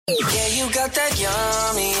Yeah, you got that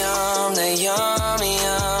yummy, that yummy.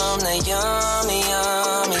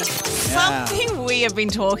 Something we have been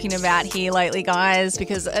talking about here lately, guys,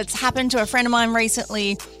 because it's happened to a friend of mine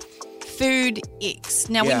recently. Food icks.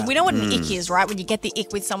 Now, we know what an ick is, right? When you get the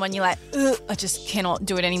ick with someone, you're like, ugh, I just cannot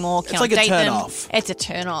do it anymore. Cannot it's like date a turn them. off. It's a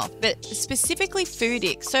turn off. But specifically food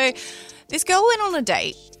icks. So this girl went on a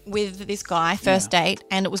date with this guy, first date,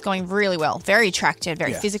 and it was going really well. Very attracted,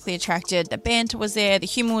 very physically attracted. The banter was there. The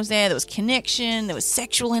humor was there. There was connection. There was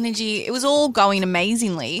sexual energy. It was all going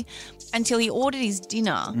amazingly until he ordered his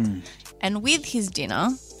dinner. And with his dinner,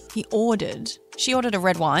 she ordered a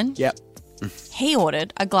red wine. Yep. He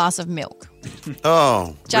ordered a glass of milk.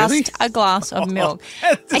 Oh, Just really? a glass of milk.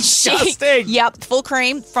 That's And disgusting. Yep, full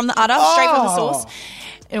cream from the udder, straight from the source.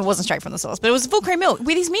 It wasn't straight from the source, but it was full cream milk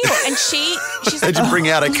with his meal. And she's like, They didn't bring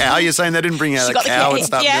out a cow? You're saying they didn't bring out she a got the cow and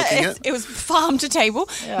start milking it? It was farm to table.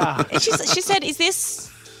 Yeah. And she said,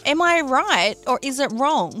 am I right or is it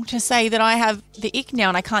wrong to say that I have the ick now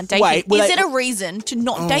and I can't date Wait, you? were Is they- it a reason to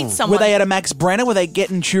not date someone? Were they at a Max Brenner? Were they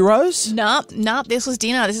getting churros? No, this was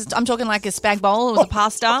dinner. I'm talking like a spag bowl. It was a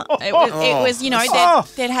pasta. It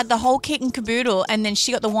was they'd had the whole kit and caboodle, and then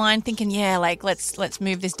she got the wine thinking, yeah, like let's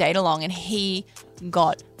move this date along, and he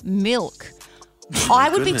got milk. I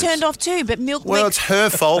would goodness. be turned off too, but milk. Well, it's her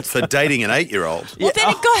fault for dating an 8-year-old. Well, then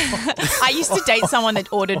it got. I used to date someone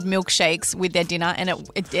that ordered milkshakes with their dinner, and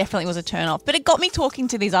it definitely was a turn off. But it got me talking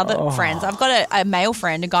to these other friends. I've got a male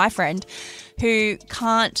friend, a guy friend, who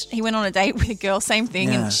can't. He went on a date with a girl, same thing,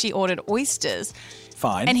 and she ordered oysters.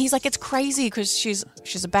 Fine. And he's like, it's crazy because she's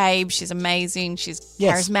a babe, she's amazing, she's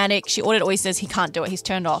charismatic. She ordered oysters. He can't do it. He's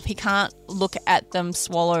turned off. He can't look at them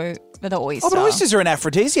swallow the oyster. Oh, but oysters are an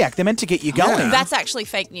aphrodisiac. They're meant to get you going. Yeah. That's actually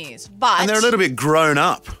fake news. But And they're a little bit grown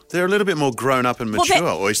up. They're a little bit more grown up and mature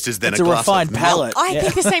oysters than It's a a glass refined of milk. palate. I Yeah.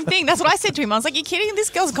 think the same thing. That's what I said to him. I was like, you kidding? This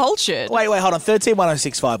girl's cultured. Wait, hold on.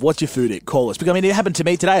 131065. What's your food ick? Call us. Because, I mean, it happened to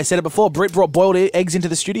me today. I said it before. Britt brought boiled eggs into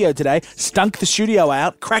the studio today, stunk the studio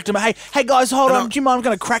out, cracked them. Hey guys, hold on. Do you mind? I'm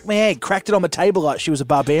going to crack my egg. Cracked it on the table like she was a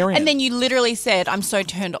barbarian. And then you literally said, I'm so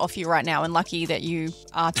turned off you right now, and lucky that you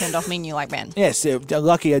are turned off me and you're like, man. Yes,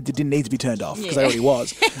 lucky I didn't need to be turned off because I already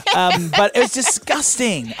was. But it was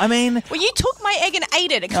disgusting. I mean, Well, you took my egg and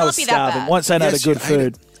ate it. It I can't was be that starving. bad. Won't say no Yes, to good you ate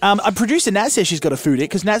food. Our producer Naz says she's got a food ick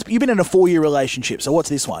because Naz, you've been in a 4-year relationship. So what's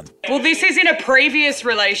this one? Well, this is in a previous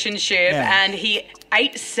relationship, Yeah. and he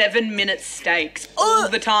ate 7-minute steaks all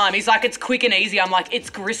the time. He's like, it's quick and easy. I'm like, it's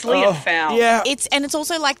gristly and foul. Yeah, It's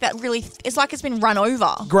also like that really, it's like it's been run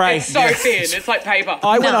over. great. It's so thin. It's like paper.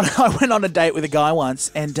 I went on a date with a guy once,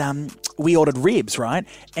 and we ordered ribs, right?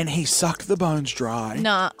 And he sucked the bones dry.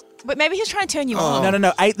 Nah. But maybe he's trying to turn you on.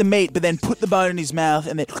 No. Ate the meat, but then put the bone in his mouth,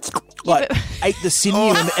 and then ate the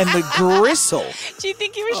sinew and the gristle. Do you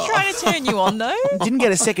think he was trying to turn you on, though? Didn't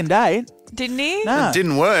get a second date. Didn't he? No, It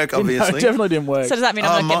didn't work, No, obviously. it definitely didn't work. So does that mean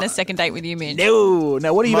I'm not getting a second date with you, Mitch? No.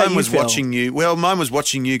 What are you? Mine was watching you. Well, mine was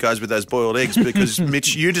watching you guys with those boiled eggs because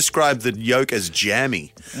Mitch, you described the yolk as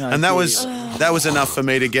jammy, and that was enough for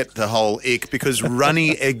me to get the whole ick because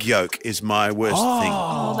runny egg yolk is my worst thing.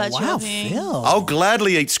 Oh, that's wow, your thing. Phil. I'll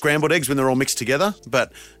gladly eat scrambled eggs when they're all mixed together,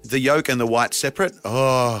 but the yolk and the white separate,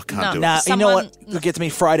 can't do Nah, it. you know Someone- what gets me?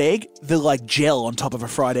 Fried egg. The gel on top of a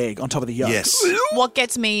fried egg, on top of the yolk. Yes. What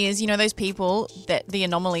gets me is, those people, that the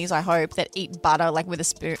anomalies, I hope, that eat butter like with a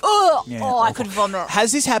spoon. I could vomit.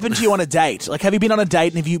 Has this happened to you on a date? Like, have you been on a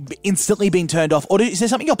date and have you instantly been turned off? Or is there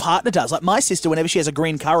something your partner does? Like, my sister, whenever she has a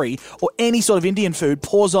green curry or any sort of Indian food,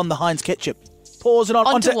 pours on the Heinz ketchup. Pours it on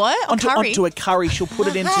Onto what? On curry? Onto a curry. She'll put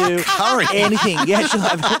it into anything. Yeah, she'll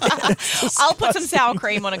have I'll put some sour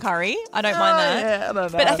cream on a curry. I don't mind that. Yeah, I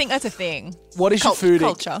don't know. But I think that's a thing. What is your food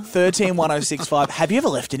culture? ick? 131065. Have you ever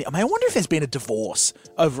left any? I mean, I wonder if there's been a divorce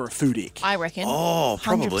over a food ick. I reckon. Oh,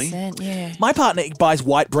 probably. 100%, yeah. My partner buys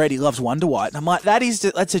white bread. He loves Wonder White. And I'm like,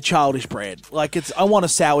 that's a childish bread. Like, I want a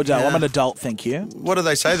sourdough. Yeah. I'm an adult, thank you. What do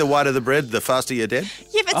they say? The whiter the bread, the faster you're dead?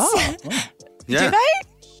 Yeah, but Yeah. do they?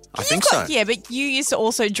 I think so. Yeah, but you used to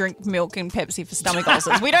also drink milk and Pepsi for stomach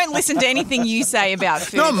ulcers. We don't listen to anything you say about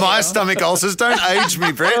food. Not my stomach ulcers. Don't age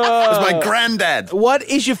me, Brett. It was my granddad. What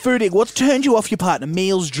is your food ick? What's turned you off your partner?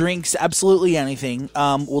 Meals, drinks, absolutely anything.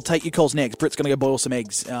 We'll take your calls next. Britt's going to go boil some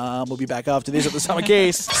eggs. We'll be back after this at the Summer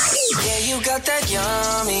Kiss. Yeah, you got that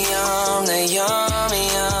yummy, that yummy.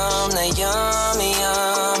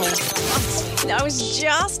 I was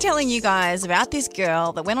just telling you guys about this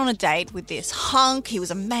girl that went on a date with this hunk. He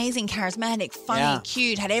was amazing, charismatic, funny,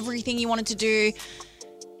 cute, had everything he wanted to do.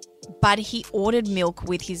 But he ordered milk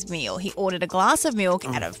with his meal. He ordered a glass of milk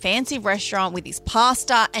at a fancy restaurant with his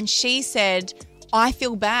pasta. And she said, I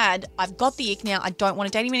feel bad. I've got the ick now. I don't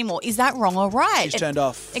want to date him anymore. Is that wrong or right? She's turned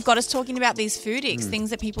off. It got us talking about these food icks, things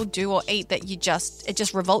that people do or eat that it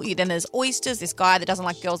just revolt you. Then there's oysters. This guy that doesn't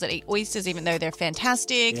like girls that eat oysters, even though they're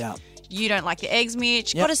fantastic. Yeah. You don't like the eggs,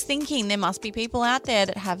 Mitch. Yep. Got us thinking there must be people out there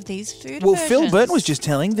that have these food Well, versions. Phil Burton was just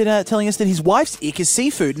telling us that his wife's ick is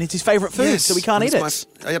seafood and it's his favourite food, Yes, so we can't eat that's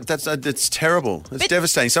it. It's terrible. It's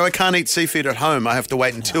devastating. So I can't eat seafood at home. I have to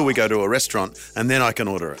wait until we go to a restaurant and then I can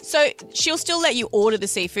order it. So she'll still let you order the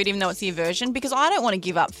seafood even though it's the aversion because I don't want to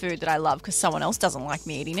give up food that I love because someone else doesn't like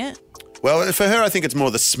me eating it. Well, for her, I think it's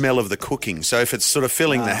more the smell of the cooking. So if it's sort of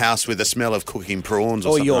filling the house with the smell of cooking prawns or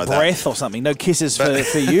Or something your like that. breath or something. No kisses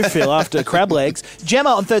for you, Phil, after crab legs. Gemma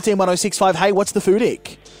on 131065. Hey, what's the food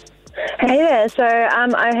ick? Hey there. So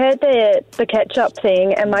I heard the ketchup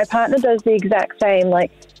thing, and my partner does the exact same,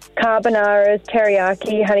 like carbonaras,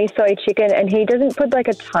 teriyaki, honey soy chicken, and he doesn't put like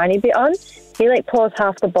a tiny bit on. He like pours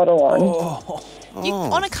half the bottle on.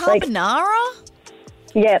 On a carbonara?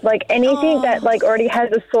 Yeah, like anything that like already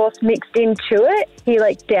has a sauce mixed into it, he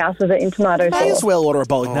like douses it in tomato May as sauce. well order a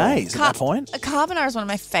bolognese at that point. A carbonara is one of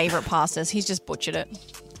my favourite pastas. He's just butchered it.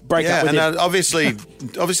 Break Yeah, up with and him.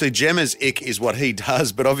 obviously Gemma's ick is what he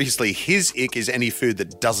does, but obviously his ick is any food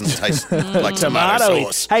that doesn't taste like tomato Tomato.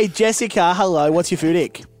 sauce. Hey, Jessica, hello. What's your food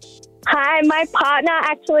ick? Hi, my partner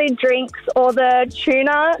actually drinks all the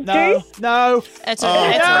tuna juice. No. It's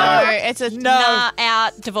a nah,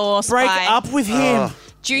 out, divorce. Break bye. up with him.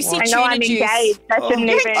 Juicy I know tuna I'm juice. engaged. I shouldn't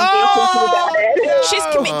even be thinking about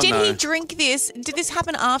it. Did he drink this? Did this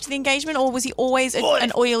happen after the engagement, or was he always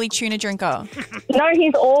an oily tuna drinker? No,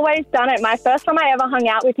 he's always done it. My first time I ever hung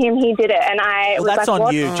out with him, he did it, and I Well, was that's like, on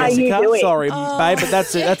 "What you, are Jessica. you doing?" Sorry, babe, but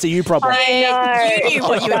that's a you problem. I know. You knew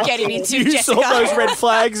what you were getting into, You Jessica. saw those red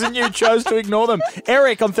flags and you chose to ignore them.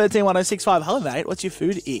 Eric on 131065. Hello, mate. What's your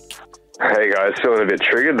food ick? Hey guys, feeling a bit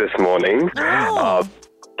triggered this morning.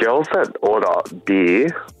 Girls that order beer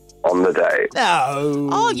on the date. No.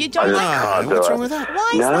 Oh, you don't like Can't do What's it. wrong with that? Why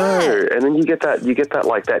is No, that? and then you get that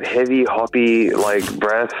like that heavy hoppy like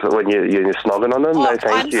breath when you're snogging on them. Oh, No, thank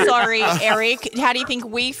I'm you. sorry, Eric. How do you think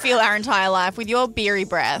we feel our entire life with your beery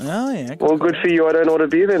breath? Oh, yeah. Well, good for you. I don't order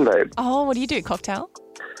beer then, babe. Oh, what do you do? Cocktail?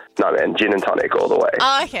 No, man, gin and tonic all the way.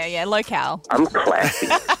 Oh, okay, yeah, low-cal. I'm classy.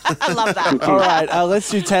 I love that. All right, let's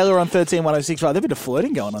do Taylor on 131065. There's a bit of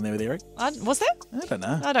flirting going on there with Eric. Was there? I don't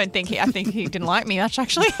know. I don't think he. I think he didn't like me much,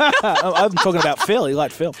 actually. I'm talking about Phil. He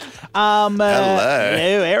liked Phil. Hello,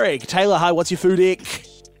 Eric. Taylor, hi. What's your food ick?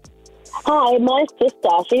 Hi, my sister,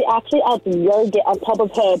 she actually adds yogurt on top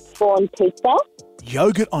of her prawn pizza.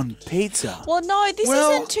 Yogurt on pizza. Well, no, this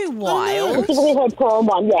isn't too wild. Specifically her prawn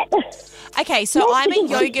one, yeah. Okay, so No, I'm a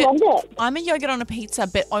because I yogurt. loved it. I'm a yogurt on a pizza,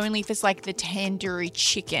 but only if it's like the tandoori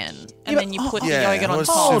chicken, and Yeah, then you put the Yeah, yogurt on or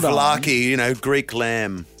top. souvlaki, Greek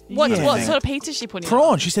lamb. What Yeah. sort of pizza is she putting?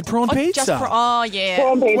 Prawn. She said prawn Oh, pizza. yeah.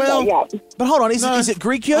 Prawn pizza, Well, yeah. But hold on, is it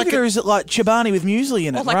Greek yogurt or is it like chobani with muesli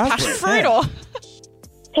in it? Or like raspberry? passion fruit, Yeah. or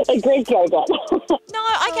A Greek yogurt. no?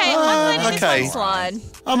 Okay, I'm letting okay. this one slide.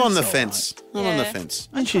 I'm on the fence. I'm on the Yeah. fence.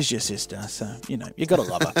 And she's your sister, so, you got to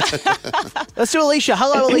love her. Let's do Alicia.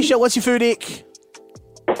 Hello, Alicia. What's your food ick?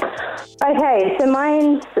 Okay, so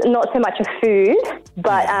mine's not so much a food,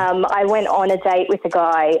 but I went on a date with a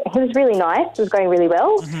guy. He was really nice. It was going really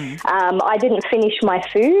well. I didn't finish my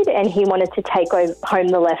food, and he wanted to take home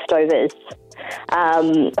the leftovers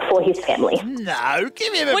for his family. No,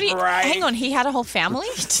 give him a What do you, break. hang on, he had a whole family?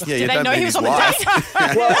 Yeah, Did they don't know mean he was his on the wife.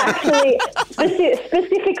 date? Well, actually,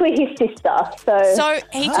 specifically his sister. So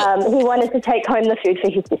he took, He wanted to take home the food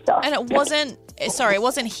for his sister. and it wasn't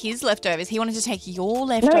his leftovers. He wanted to take your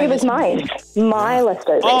leftovers. No, it was mine. My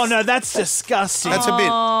leftovers. Oh, no, that's disgusting. That's a bit.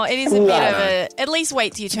 Oh, it is a bit of a. At least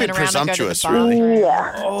wait till you turn bit around and go to the presumptuous, bar. really.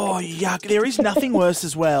 Yeah. Oh, yuck. There is nothing worse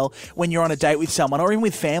as well when you're on a date with someone or even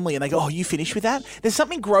with family and they go, oh, you finished with that? There's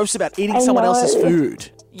something gross about eating someone else's food.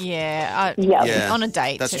 Yeah, Yeah. Yeah, on a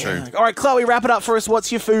date. that's too. true. All right, Chloe, wrap it up for us.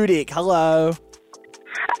 What's your food ick? Hello.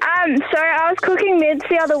 So I was cooking mids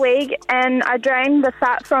the other week and I drained the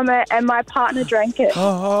fat from it and my partner drank it.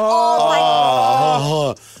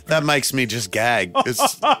 Oh, that makes me just gag.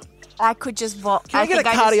 It's I could just vomit. Can I get a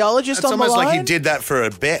cardiologist it's on the almost line? like he did that for a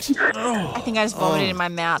bet. I think I just vomited in my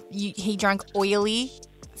mouth. He drank oily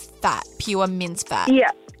fat, pure mince fat.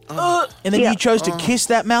 Yeah. And then you chose to kiss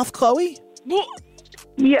that mouth, Chloe?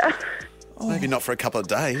 Yeah. Maybe not for a couple of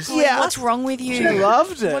days. Yeah. What's wrong with you? She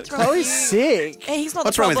loved it. What's wrong with Chloe's sick. Hey, he's not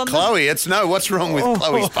What's the wrong problem. with Chloe? What's wrong with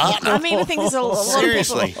Chloe's partner? I mean, I think there's a lot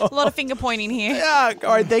Seriously. of lot of finger pointing here. Yeah. All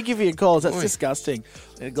right, thank you for your calls. That's disgusting.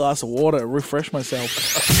 A glass of water, refresh myself.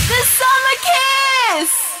 The